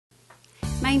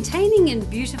Maintaining and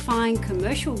beautifying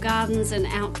commercial gardens and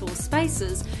outdoor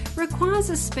spaces requires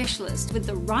a specialist with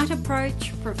the right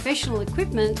approach, professional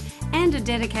equipment and a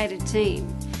dedicated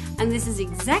team. And this is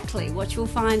exactly what you'll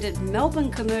find at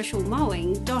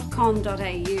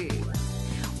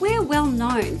melbournecommercialmowing.com.au. We're well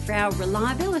known for our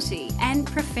reliability and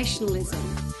professionalism.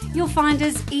 You'll find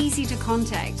us easy to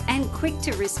contact and quick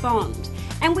to respond,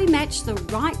 and we match the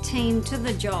right team to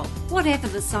the job, whatever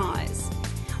the size.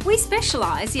 We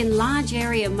specialise in large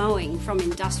area mowing, from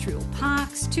industrial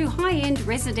parks to high-end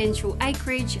residential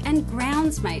acreage and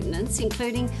grounds maintenance,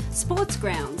 including sports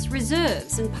grounds,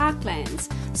 reserves and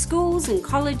parklands, schools and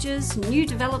colleges, new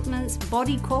developments,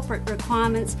 body corporate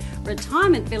requirements,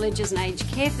 retirement villages and aged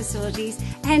care facilities,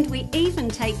 and we even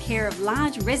take care of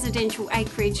large residential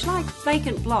acreage like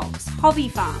vacant blocks, hobby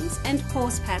farms and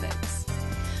horse paddocks.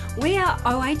 We are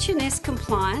OH&S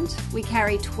compliant, we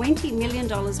carry $20 million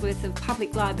worth of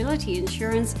public liability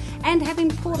insurance and have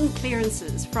important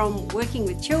clearances, from working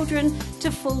with children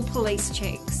to full police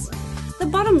checks. The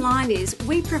bottom line is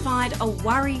we provide a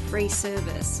worry-free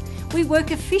service. We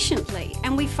work efficiently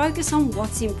and we focus on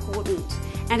what's important.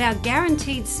 And our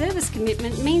guaranteed service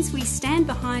commitment means we stand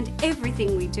behind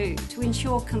everything we do to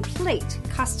ensure complete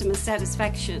customer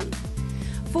satisfaction.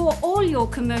 For all your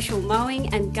commercial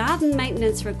mowing and garden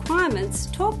maintenance requirements,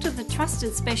 talk to the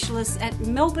trusted specialists at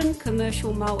Melbourne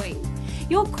Commercial Mowing.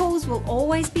 Your calls will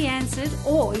always be answered,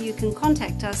 or you can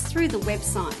contact us through the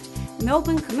website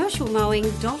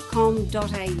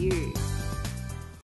melbournecommercialmowing.com.au.